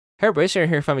Hey everybody, Sharon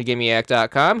here from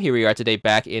VidGamiac.com. Here we are today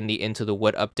back in the Into the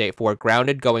Wood update for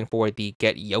Grounded, going for the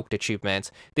Get Yoked achievement.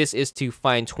 This is to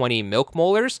find 20 Milk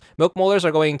Molars. Milk Molars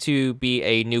are going to be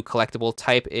a new collectible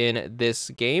type in this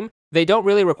game. They don't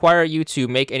really require you to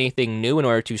make anything new in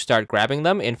order to start grabbing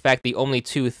them. In fact, the only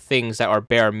two things that are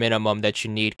bare minimum that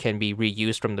you need can be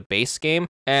reused from the base game.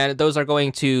 And those are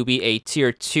going to be a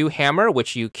tier 2 hammer,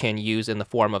 which you can use in the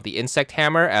form of the insect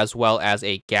hammer, as well as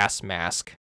a gas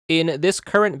mask. In this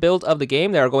current build of the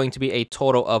game, there are going to be a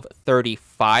total of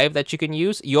 35 that you can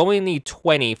use. You only need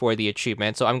 20 for the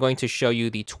achievement, so I'm going to show you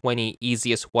the 20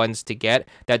 easiest ones to get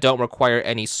that don't require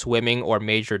any swimming or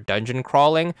major dungeon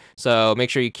crawling, so make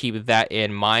sure you keep that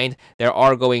in mind. There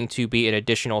are going to be an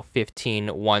additional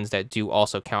 15 ones that do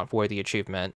also count for the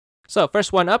achievement. So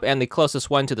first one up, and the closest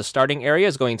one to the starting area,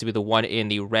 is going to be the one in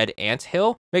the red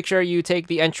anthill. Make sure you take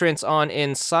the entrance on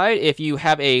inside. If you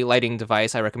have a lighting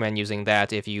device, I recommend using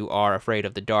that if you are afraid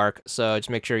of the dark. So just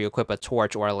make sure you equip a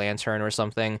torch or a lantern or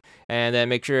something, and then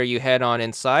make sure you head on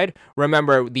inside.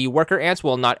 Remember, the worker ants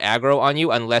will not aggro on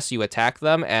you unless you attack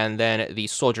them, and then the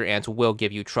soldier ants will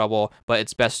give you trouble, but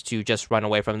it's best to just run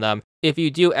away from them. If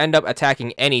you do end up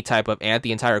attacking any type of ant,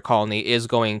 the entire colony is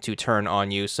going to turn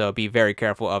on you, so be very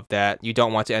careful of that. You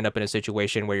don't want to end up in a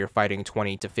situation where you're fighting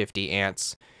 20 to 50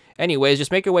 ants. Anyways,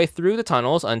 just make your way through the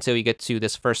tunnels until you get to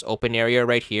this first open area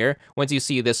right here. Once you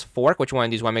see this fork, which one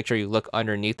of these, want to make sure you look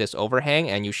underneath this overhang,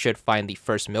 and you should find the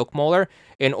first milk molar.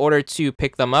 In order to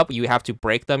pick them up, you have to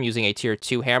break them using a tier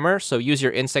 2 hammer. So use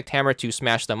your insect hammer to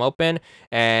smash them open,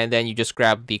 and then you just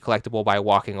grab the collectible by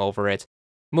walking over it.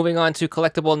 Moving on to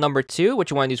collectible number 2,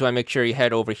 which one of these want to make sure you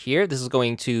head over here. This is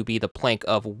going to be the plank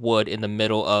of wood in the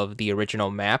middle of the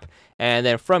original map. And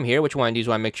then from here, which one of these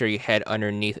want to make sure you head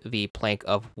underneath the plank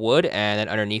of wood, and then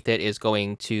underneath it is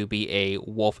going to be a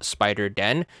wolf spider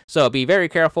den. So be very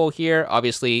careful here.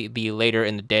 Obviously, the later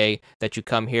in the day that you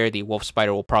come here, the wolf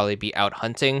spider will probably be out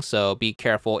hunting, so be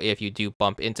careful if you do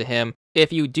bump into him.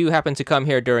 If you do happen to come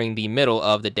here during the middle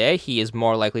of the day, he is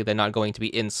more likely than not going to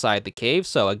be inside the cave,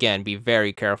 so again, be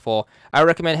very careful. I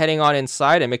recommend heading on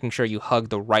inside and making sure you hug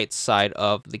the right side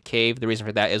of the cave. The reason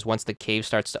for that is once the cave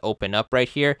starts to open up right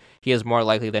here, he is more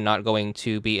likely than not going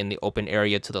to be in the open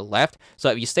area to the left. So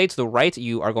if you stay to the right,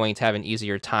 you are going to have an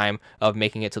easier time of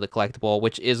making it to the collectible,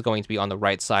 which is going to be on the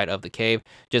right side of the cave.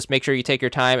 Just make sure you take your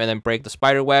time and then break the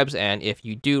spider webs, and if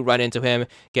you do run into him,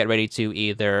 get ready to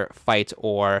either fight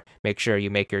or make sure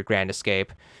you make your grand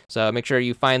escape. So make sure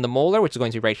you find the molar, which is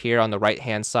going to be right here on the right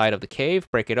hand side of the cave.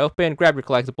 Break it open, grab your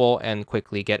collectible, and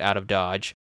quickly get out of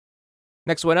dodge.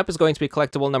 Next one up is going to be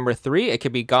collectible number 3. It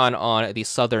can be gone on the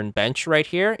southern bench right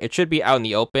here. It should be out in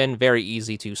the open, very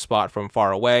easy to spot from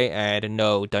far away, and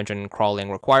no dungeon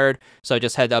crawling required. So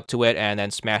just head up to it and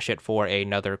then smash it for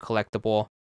another collectible.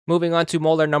 Moving on to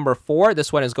molar number 4,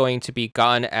 this one is going to be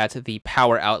gotten at the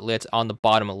power outlet on the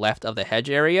bottom left of the hedge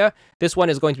area. This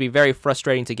one is going to be very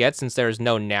frustrating to get since there is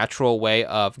no natural way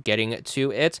of getting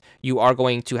to it. You are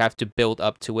going to have to build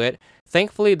up to it.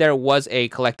 Thankfully, there was a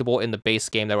collectible in the base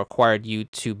game that required you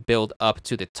to build up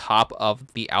to the top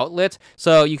of the outlet,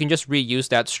 so you can just reuse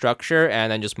that structure and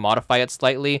then just modify it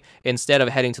slightly. Instead of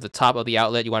heading to the top of the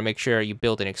outlet, you want to make sure you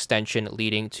build an extension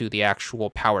leading to the actual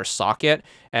power socket,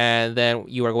 and then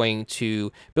you are going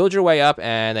to build your way up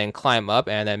and then climb up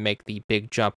and then make the big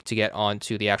jump to get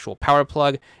onto the actual power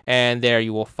plug, and there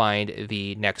you will find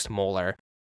the next molar.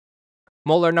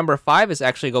 Molar number 5 is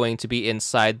actually going to be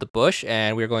inside the bush,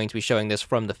 and we're going to be showing this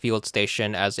from the field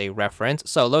station as a reference.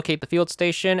 So locate the field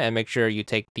station and make sure you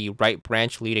take the right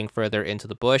branch leading further into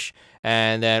the bush.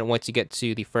 And then once you get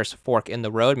to the first fork in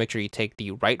the road, make sure you take the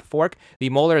right fork.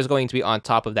 The molar is going to be on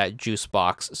top of that juice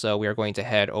box, so we are going to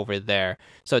head over there.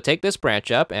 So take this branch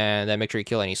up and then make sure you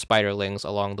kill any spiderlings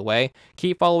along the way.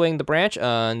 Keep following the branch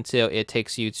until it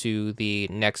takes you to the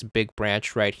next big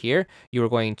branch right here. You are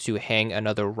going to hang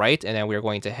another right, and then we're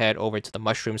going to head over to the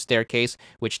mushroom staircase,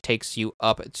 which takes you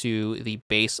up to the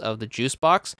base of the juice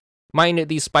box. Mind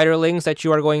these spiderlings that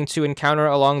you are going to encounter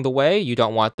along the way. You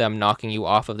don't want them knocking you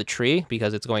off of the tree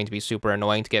because it's going to be super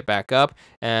annoying to get back up.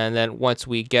 And then once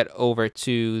we get over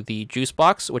to the juice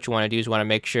box, what you want to do is you want to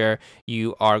make sure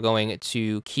you are going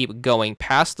to keep going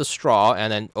past the straw and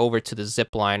then over to the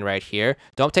zip line right here.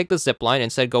 Don't take the zip line,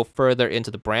 instead go further into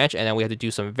the branch, and then we have to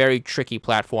do some very tricky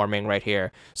platforming right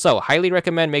here. So highly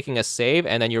recommend making a save,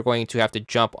 and then you're going to have to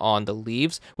jump on the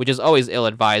leaves, which is always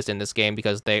ill-advised in this game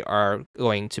because they are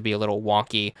going to be a little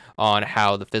wonky on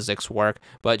how the physics work,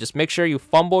 but just make sure you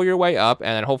fumble your way up, and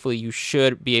then hopefully you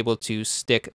should be able to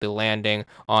stick the landing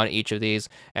on each of these.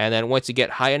 And then once you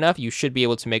get high enough, you should be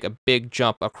able to make a big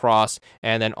jump across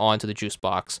and then onto the juice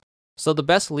box. So the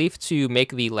best leaf to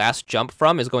make the last jump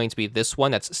from is going to be this one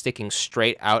that's sticking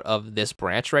straight out of this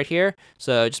branch right here.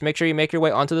 So just make sure you make your way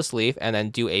onto this leaf and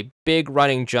then do a big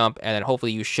running jump, and then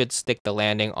hopefully you should stick the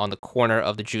landing on the corner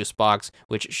of the juice box,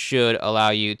 which should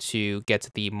allow you to get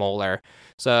to the molar.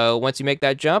 So once you make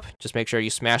that jump, just make sure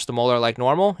you smash the molar like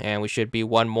normal, and we should be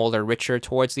one molar richer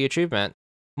towards the achievement.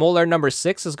 Molar number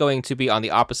 6 is going to be on the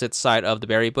opposite side of the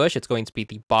berry bush. It's going to be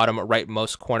the bottom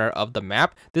rightmost corner of the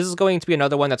map. This is going to be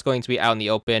another one that's going to be out in the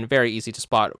open, very easy to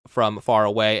spot from far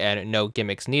away and no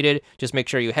gimmicks needed. Just make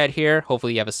sure you head here.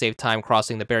 Hopefully you have a safe time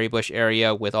crossing the berry bush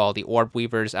area with all the orb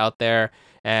weavers out there.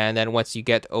 And then once you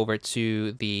get over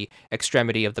to the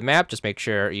extremity of the map, just make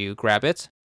sure you grab it.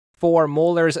 For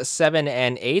molars 7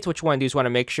 and 8, what you want to do is want to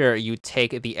make sure you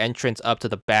take the entrance up to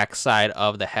the back side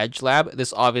of the hedge lab.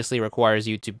 This obviously requires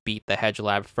you to beat the hedge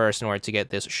lab first in order to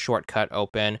get this shortcut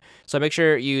open. So make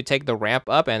sure you take the ramp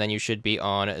up, and then you should be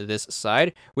on this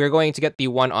side. We're going to get the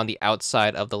one on the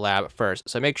outside of the lab first.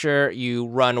 So make sure you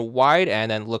run wide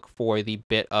and then look for the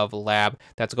bit of lab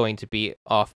that's going to be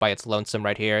off by its lonesome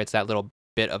right here. It's that little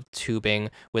bit of tubing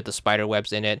with the spider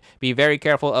webs in it. Be very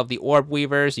careful of the orb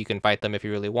weavers. You can fight them if you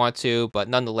really want to, but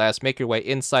nonetheless, make your way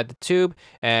inside the tube,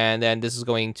 and then this is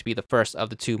going to be the first of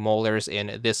the 2 molars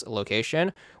in this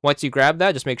location. Once you grab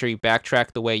that, just make sure you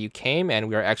backtrack the way you came, and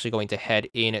we are actually going to head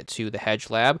into the hedge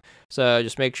lab. So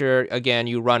just make sure, again,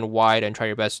 you run wide and try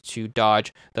your best to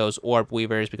dodge those orb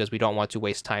weavers, because we don't want to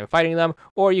waste time fighting them,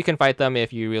 or you can fight them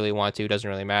if you really want to. It doesn't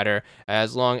really matter.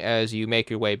 As long as you make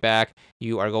your way back,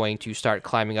 you are going to start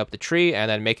climbing up the tree and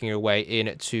then making your way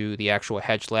into the actual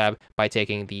hedge lab by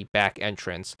taking the back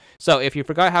entrance. So if you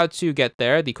forgot how to get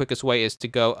there, the quickest way is to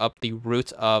go up the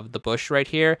root of the bush right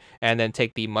here and then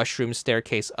take the mushroom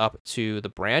staircase up to the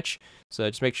branch. So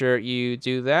just make sure you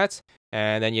do that,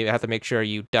 and then you have to make sure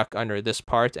you duck under this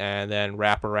part and then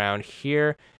wrap around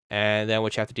here. And then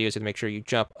what you have to do is to make sure you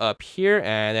jump up here,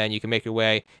 and then you can make your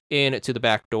way into the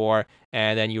back door,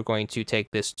 and then you're going to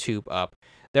take this tube up.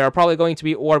 There are probably going to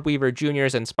be Orb Weaver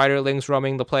Juniors and Spiderlings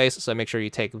roaming the place, so make sure you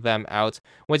take them out.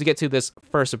 Once you get to this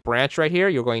first branch right here,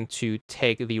 you're going to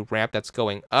take the ramp that's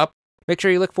going up. Make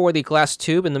sure you look for the glass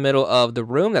tube in the middle of the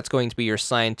room. That's going to be your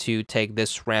sign to take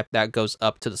this ramp that goes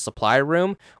up to the supply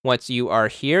room. Once you are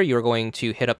here, you're going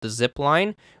to hit up the zip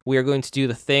line. We are going to do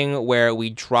the thing where we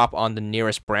drop on the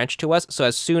nearest branch to us. So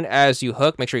as soon as you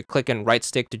hook, make sure you click and right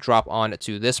stick to drop on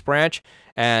to this branch.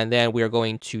 And then we are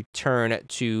going to turn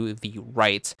to the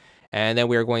right. And then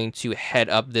we are going to head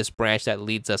up this branch that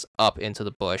leads us up into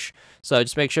the bush. So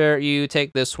just make sure you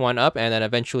take this one up, and then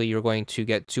eventually you're going to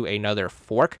get to another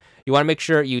fork. You want to make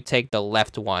sure you take the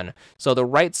left one. So the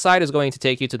right side is going to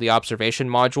take you to the observation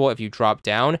module if you drop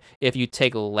down. If you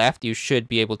take left, you should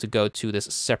be able to go to this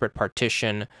separate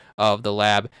partition of the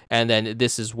lab, and then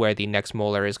this is where the next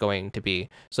molar is going to be.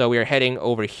 So we are heading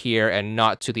over here and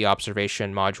not to the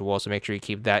observation module, so make sure you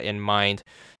keep that in mind.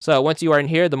 So once you are in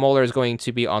here, the molar is going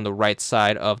to be on the right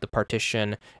side of the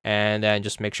partition, and then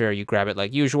just make sure you grab it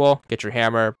like usual, get your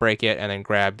hammer, break it, and then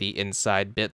grab the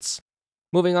inside bits.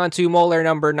 Moving on to molar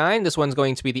number 9, this one's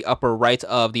going to be the upper right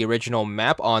of the original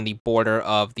map on the border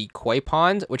of the koi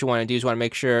pond. What you want to do is you want to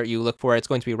make sure you look for it. It's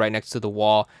going to be right next to the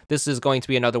wall. This is going to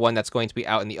be another one that's going to be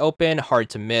out in the open, hard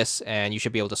to miss, and you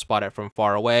should be able to spot it from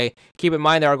far away. Keep in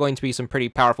mind there are going to be some pretty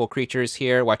powerful creatures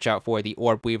here. Watch out for the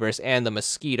orb weavers and the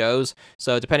mosquitoes.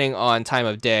 So depending on time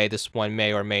of day, this one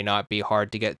may or may not be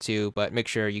hard to get to, but make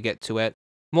sure you get to it.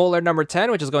 Molar number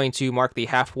 10, which is going to mark the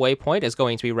halfway point, is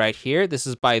going to be right here. This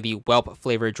is by the Whelp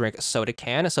flavored drink soda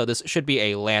can, so this should be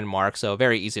a landmark, so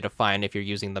very easy to find if you're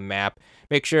using the map.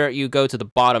 Make sure you go to the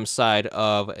bottom side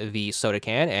of the soda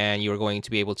can, and you're going to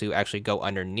be able to actually go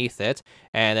underneath it,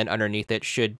 and then underneath it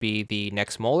should be the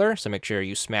next molar, so make sure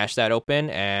you smash that open,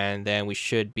 and then we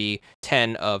should be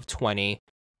 10 of 20.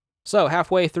 So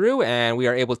halfway through, and we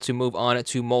are able to move on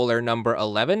to molar number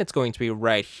 11. It's going to be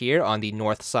right here on the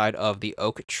north side of the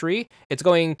oak tree. It's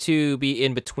going to be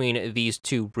in between these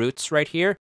two roots right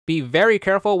here. Be very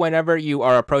careful whenever you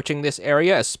are approaching this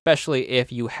area, especially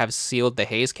if you have sealed the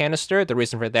haze canister. The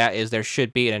reason for that is there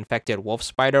should be an infected wolf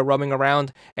spider roaming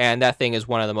around, and that thing is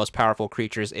one of the most powerful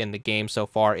creatures in the game so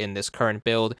far in this current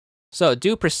build. So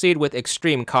do proceed with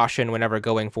extreme caution whenever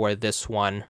going for this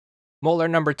one. Molar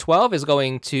number 12 is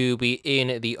going to be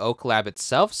in the oak lab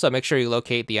itself, so make sure you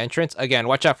locate the entrance. Again,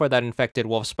 watch out for that infected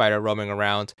wolf spider roaming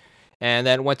around. And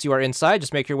then once you are inside,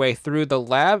 just make your way through the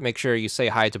lab. Make sure you say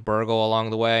hi to Burgle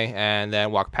along the way, and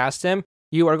then walk past him.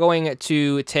 You are going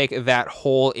to take that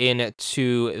hole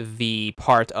into the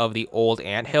part of the old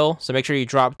anthill. So make sure you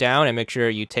drop down and make sure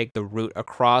you take the route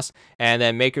across and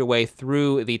then make your way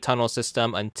through the tunnel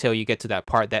system until you get to that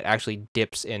part that actually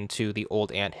dips into the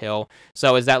old anthill.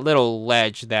 So it's that little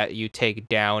ledge that you take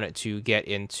down to get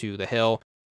into the hill.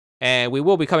 And we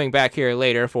will be coming back here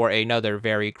later for another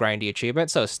very grindy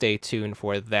achievement, so stay tuned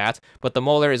for that. But the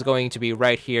Molar is going to be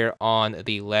right here on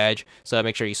the ledge, so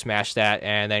make sure you smash that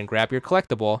and then grab your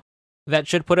collectible. That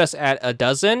should put us at a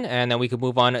dozen, and then we can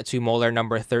move on to Molar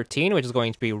number 13, which is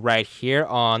going to be right here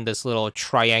on this little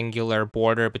triangular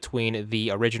border between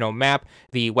the original map,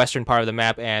 the western part of the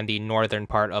map, and the northern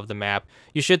part of the map.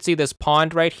 You should see this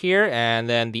pond right here, and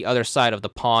then the other side of the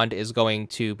pond is going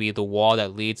to be the wall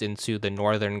that leads into the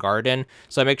northern garden.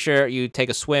 So make sure you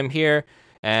take a swim here,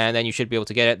 and then you should be able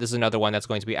to get it. This is another one that's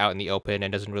going to be out in the open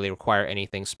and doesn't really require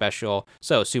anything special,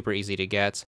 so super easy to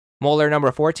get. Molar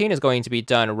number 14 is going to be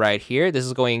done right here. This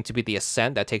is going to be the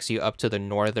ascent that takes you up to the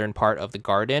northern part of the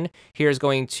garden. Here's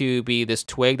going to be this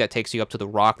twig that takes you up to the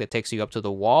rock that takes you up to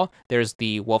the wall. There's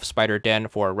the wolf spider den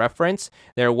for reference.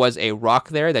 There was a rock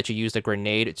there that you used a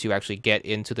grenade to actually get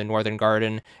into the northern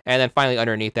garden. And then finally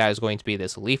underneath that is going to be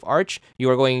this leaf arch.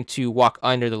 You are going to walk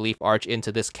under the leaf arch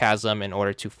into this chasm in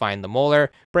order to find the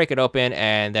molar, break it open,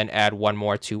 and then add one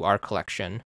more to our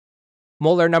collection.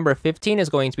 Molar number 15 is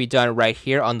going to be done right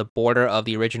here on the border of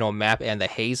the original map and the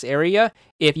haze area.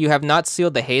 If you have not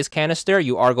sealed the haze canister,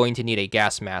 you are going to need a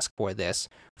gas mask for this.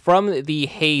 From the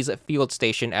haze field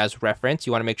station as reference,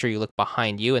 you want to make sure you look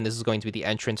behind you, and this is going to be the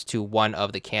entrance to one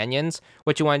of the canyons.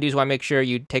 What you want to do is you want to make sure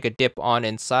you take a dip on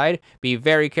inside. Be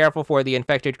very careful for the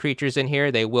infected creatures in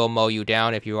here. They will mow you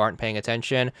down if you aren't paying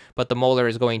attention, but the molar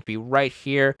is going to be right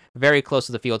here, very close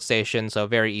to the field station, so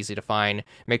very easy to find.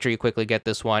 Make sure you quickly get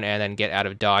this one and then get out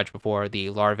of dodge before the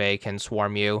larvae can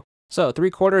swarm you. So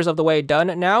 3/4 of the way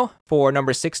done now. For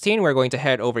number 16, we're going to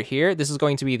head over here. This is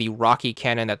going to be the rocky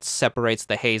cannon that separates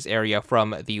the haze area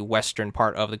from the western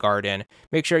part of the garden.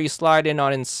 Make sure you slide in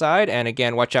on inside, and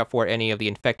again, watch out for any of the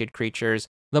infected creatures.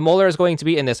 The molar is going to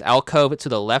be in this alcove to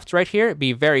the left right here.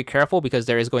 Be very careful because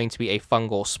there is going to be a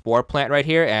fungal spore plant right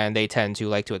here, and they tend to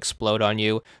like to explode on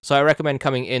you. So I recommend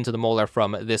coming into the molar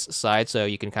from this side so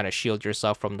you can kind of shield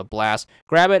yourself from the blast.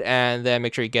 Grab it, and then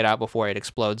make sure you get out before it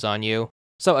explodes on you.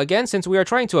 So again, since we are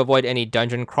trying to avoid any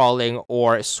dungeon crawling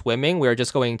or swimming, we are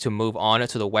just going to move on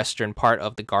to the western part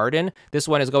of the garden. This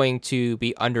one is going to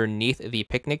be underneath the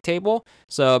picnic table.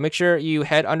 So make sure you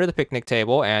head under the picnic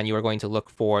table and you are going to look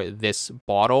for this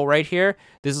bottle right here.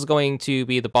 This is going to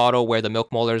be the bottle where the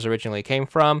milk molars originally came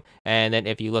from. And then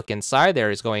if you look inside,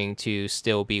 there is going to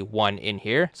still be one in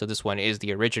here. So this one is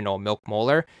the original milk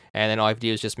molar. And then all you have to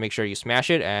do is just make sure you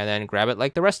smash it and then grab it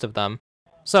like the rest of them.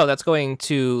 So that's going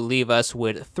to leave us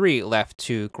with 3 left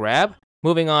to grab.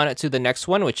 Moving on to the next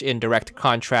one, which in direct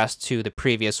contrast to the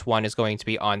previous one is going to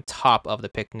be on top of the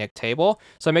picnic table.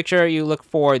 So make sure you look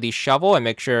for the shovel and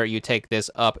make sure you take this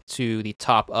up to the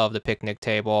top of the picnic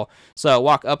table. So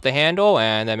walk up the handle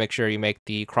and then make sure you make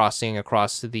the crossing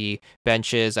across the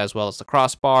benches as well as the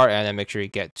crossbar, and then make sure you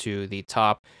get to the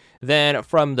top. Then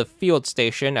from the field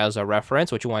station as a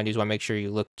reference, what you want to do is want to make sure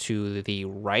you look to the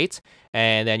right,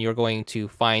 and then you're going to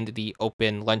find the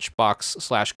open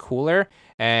lunchbox / cooler,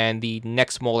 and the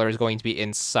next molar is going to be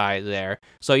inside there.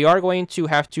 So you are going to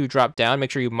have to drop down, make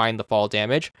sure you mind the fall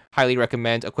damage. Highly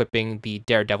recommend equipping the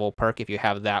Daredevil perk if you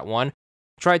have that one.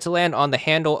 Try to land on the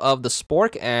handle of the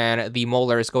spork, and the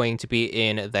molar is going to be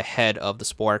in the head of the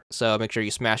spork. So make sure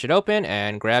you smash it open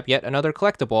and grab yet another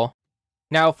collectible.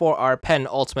 Now for our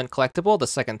penultimate collectible, the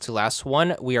second to last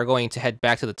one, we are going to head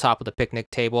back to the top of the picnic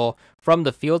table from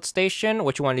the field station.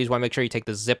 What you want to do is want to make sure you take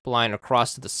the zip line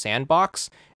across to the sandbox.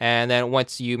 And then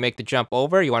once you make the jump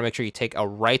over, you want to make sure you take a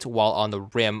right while on the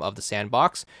rim of the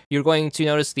sandbox. You're going to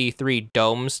notice the 3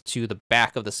 domes to the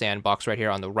back of the sandbox right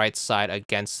here on the right side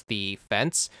against the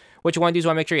fence. What you want to do is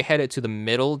want to make sure you head it to the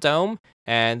middle dome,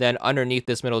 and then underneath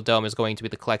this middle dome is going to be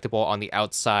the collectible on the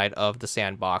outside of the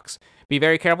sandbox. Be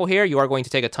very careful here. You are going to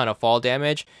take a ton of fall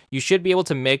damage. You should be able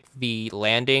to make the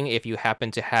landing if you happen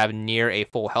to have near a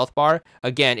full health bar.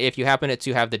 Again, if you happen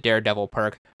to have the Daredevil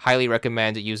perk, highly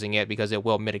recommend using it because it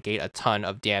will mitigate a ton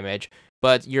of damage.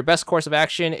 But your best course of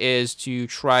action is to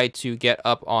try to get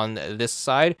up on this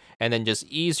side and then just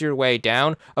ease your way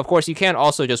down. Of course, you can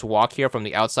also just walk here from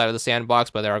the outside of the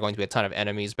sandbox, but there are going to be a ton of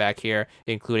enemies back here,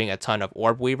 including a ton of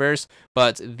orb weavers.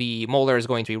 But the molar is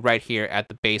going to be right here at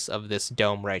the base of this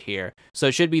dome right here. So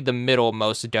it should be the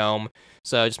middlemost dome.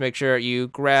 So just make sure you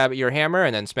grab your hammer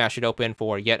and then smash it open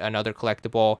for yet another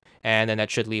collectible. And then that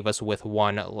should leave us with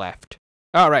 1 left.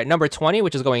 All right, number 20,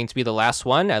 which is going to be the last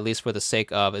one, at least for the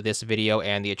sake of this video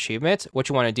and the achievement. What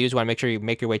you want to do is you want to make sure you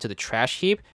make your way to the trash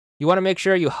heap. You want to make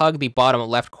sure you hug the bottom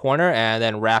left corner and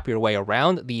then wrap your way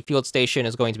around. The field station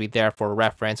is going to be there for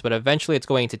reference, but eventually it's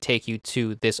going to take you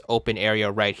to this open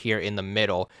area right here in the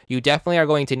middle. You definitely are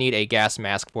going to need a gas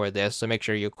mask for this, so make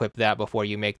sure you equip that before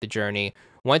you make the journey.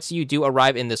 Once you do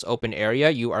arrive in this open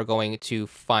area, you are going to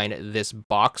find this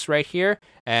box right here,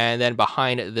 and then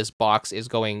behind this box is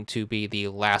going to be the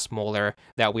last molar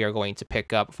that we are going to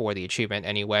pick up for the achievement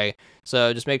anyway.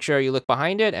 So just make sure you look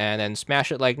behind it and then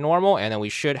smash it like normal, and then we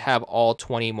should have all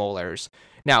 20 molars.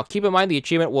 Now, keep in mind the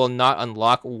achievement will not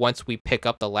unlock once we pick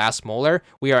up the last molar.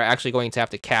 We are actually going to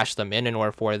have to cash them in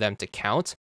order for them to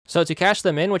count. So to cash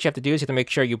them in, what you have to do is you have to make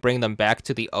sure you bring them back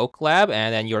to the Oak Lab,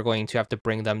 and then you're going to have to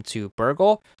bring them to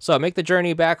Burgle. So make the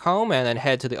journey back home and then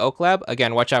head to the Oak Lab.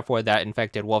 Again, watch out for that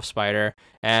infected wolf spider.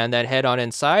 And then head on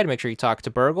inside, make sure you talk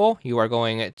to Burgle. You are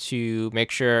going to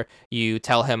make sure you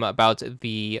tell him about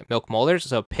the Milk Molars.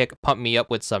 So pump me up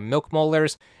with some Milk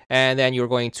Molars, and then you're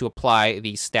going to apply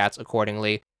the stats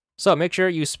accordingly. So make sure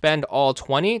you spend all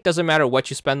 20. Doesn't matter what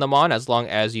you spend them on as long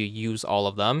as you use all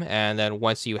of them. And then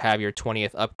once you have your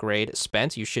 20th upgrade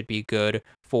spent, you should be good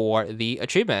for the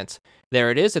achievement. There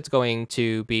it is. It's going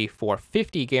to be for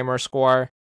 50 gamer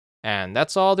score. And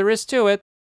that's all there is to it.